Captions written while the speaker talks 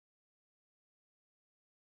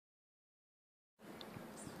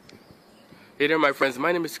Hey there my friends,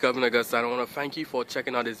 my name is Kelvin Augusta and I want to thank you for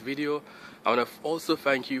checking out this video. I want to also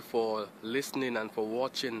thank you for listening and for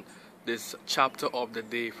watching this chapter of the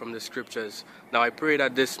day from the scriptures. Now I pray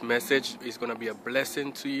that this message is going to be a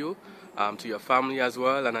blessing to you, to your family as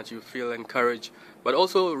well, and that you feel encouraged. But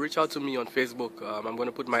also reach out to me on Facebook. I'm going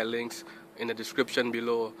to put my links in the description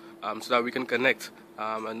below so that we can connect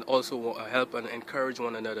and also help and encourage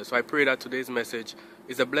one another. So I pray that today's message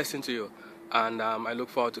is a blessing to you. And I look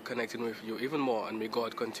forward to connecting with you even more, and may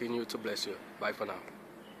God continue to bless you. Bye for now.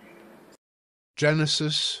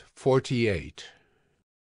 Genesis 48.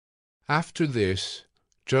 After this,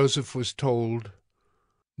 Joseph was told,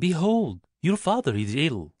 "Behold, your father is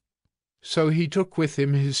ill." So he took with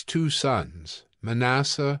him his 2 sons,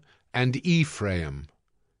 Manasseh and Ephraim.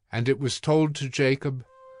 And it was told to Jacob,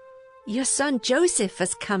 "Your son Joseph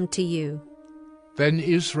has come to you." Then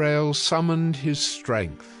Israel summoned his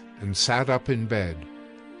strength and sat up in bed.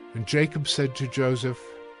 And Jacob said to Joseph,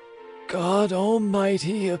 God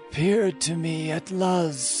Almighty appeared to me at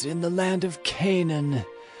Luz in the land of Canaan,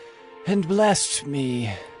 and blessed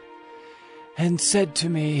me, and said to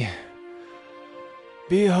me,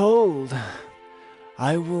 Behold,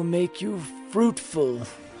 I will make you fruitful,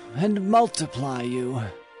 and multiply you,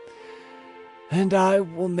 and I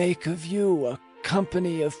will make of you a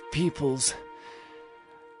company of peoples,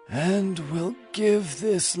 and will give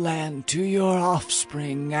this land to your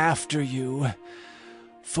offspring after you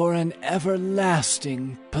for an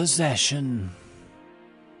everlasting possession.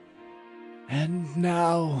 And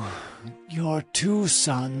now your 2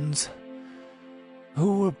 sons,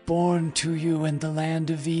 who were born to you in the land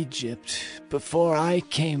of Egypt before I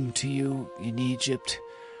came to you in Egypt,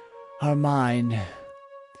 are mine.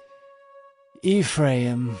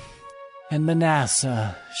 Ephraim and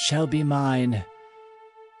Manasseh shall be mine,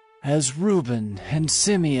 as Reuben and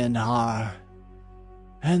Simeon are,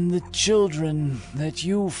 and the children that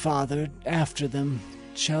you fathered after them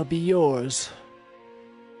shall be yours.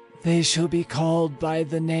 They shall be called by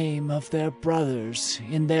the name of their brothers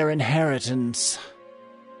in their inheritance.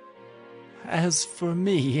 As for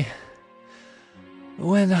me,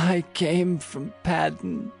 when I came from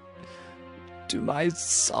Paddan, to my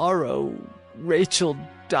sorrow Rachel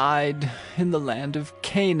died in the land of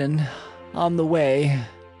Canaan on the way,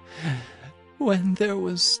 when there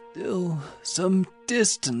was still some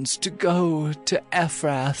distance to go to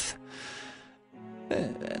Ephrath,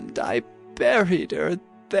 and I buried her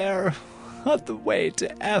there on the way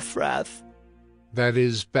to Ephrath. That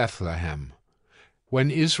is Bethlehem.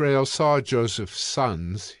 When Israel saw Joseph's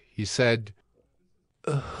sons, he said,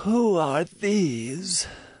 Who are these?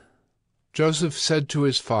 Joseph said to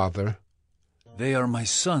his father, "They are my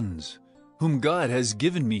sons, whom God has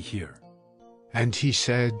given me here." And he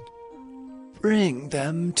said, Bring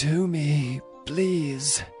them to me,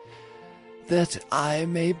 please, that I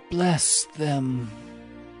may bless them.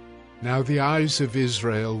 Now the eyes of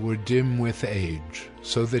Israel were dim with age,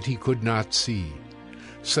 so that he could not see.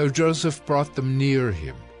 So Joseph brought them near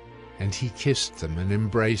him, and he kissed them and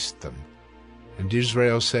embraced them. And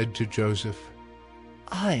Israel said to Joseph,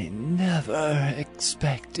 I never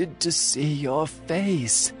expected to see your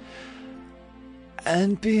face.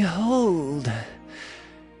 And behold,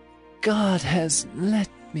 God has let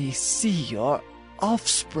me see your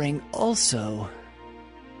offspring also.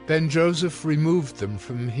 Then Joseph removed them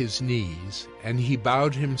from his knees, and he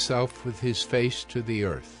bowed himself with his face to the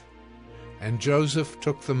earth. And Joseph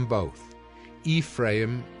took them both,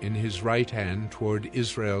 Ephraim in his right hand toward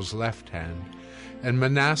Israel's left hand, and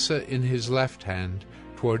Manasseh in his left hand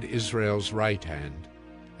toward Israel's right hand,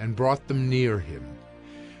 and brought them near him.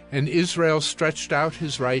 And Israel stretched out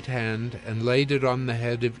his right hand and laid it on the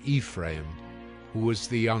head of Ephraim, who was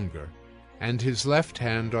the younger, and his left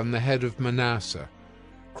hand on the head of Manasseh,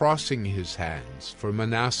 crossing his hands, for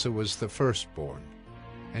Manasseh was the firstborn.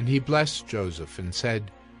 And he blessed Joseph and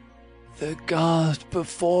said, The God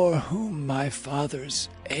before whom my fathers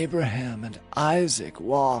Abraham and Isaac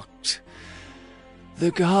walked,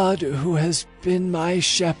 the God who has been my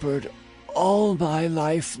shepherd all my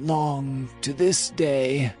life long to this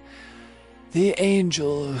day, the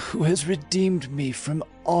angel who has redeemed me from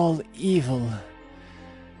all evil,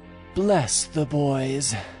 bless the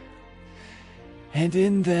boys, and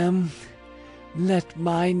in them let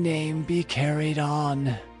my name be carried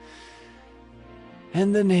on,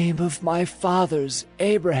 and the name of my fathers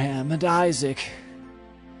Abraham and Isaac,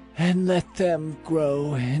 and let them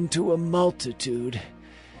grow into a multitude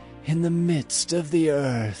in the midst of the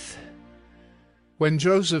earth. When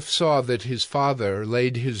Joseph saw that his father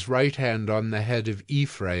laid his right hand on the head of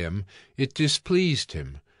Ephraim, it displeased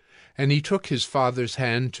him, And he took his father's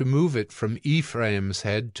hand to move it from Ephraim's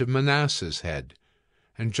head to Manasseh's head.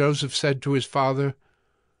 And Joseph said to his father,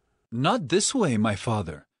 Not this way, my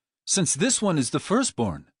father, since this one is the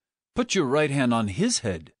firstborn. Put your right hand on his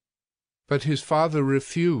head. But his father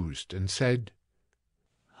refused and said,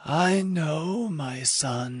 I know, my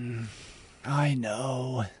son, I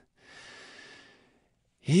know.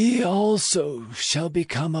 He also shall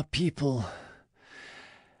become a people,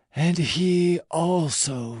 and he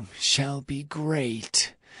also shall be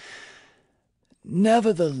great.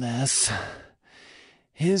 Nevertheless,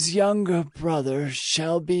 his younger brother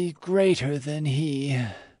shall be greater than he,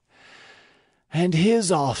 and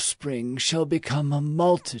his offspring shall become a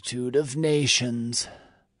multitude of nations.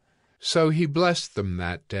 So he blessed them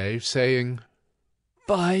that day, saying,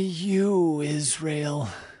 By you, Israel,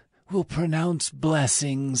 will pronounce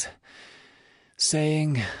blessings,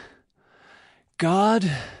 saying, God,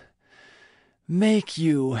 make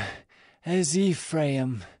you as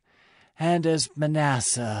Ephraim and as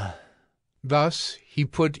Manasseh. Thus he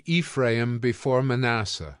put Ephraim before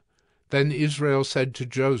Manasseh. Then Israel said to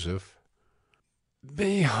Joseph,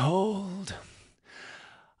 Behold,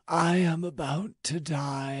 I am about to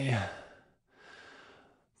die,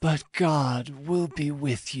 but God will be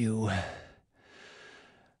with you,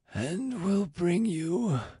 and will bring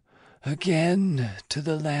you again to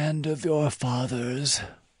the land of your fathers.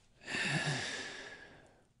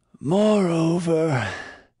 Moreover,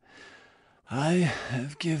 I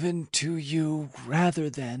have given to you rather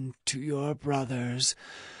than to your brothers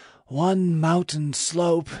one mountain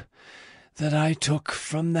slope that I took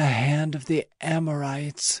from the hand of the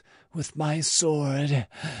Amorites with my sword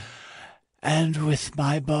and with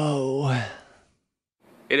my bow.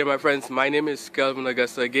 Hey there, my friends. My name is Kelvin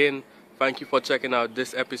Augusta again. Thank you for checking out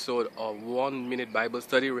this episode of 1 Minute Bible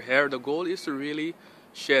Study. Here, the goal is to really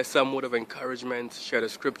share some word of encouragement, share the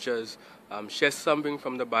scriptures, share something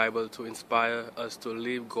from the Bible to inspire us to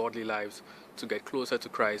live godly lives, to get closer to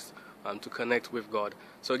Christ, to connect with God.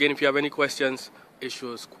 So again, if you have any questions,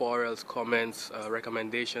 issues, quarrels, comments,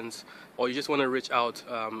 recommendations, or you just want to reach out,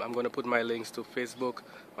 I'm going to put my links to Facebook,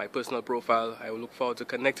 my personal profile. I will look forward to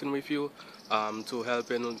connecting with you, to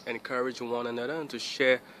help and encourage one another and to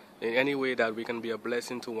share in any way that we can be a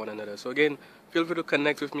blessing to one another. So again, feel free to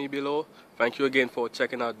connect with me below. Thank you again for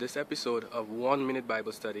checking out this episode of 1 Minute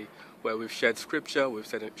Bible Study, where we've shared scripture, we've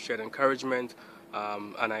shared encouragement,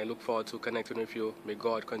 and I look forward to connecting with you. May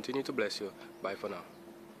God continue to bless you. Bye for now.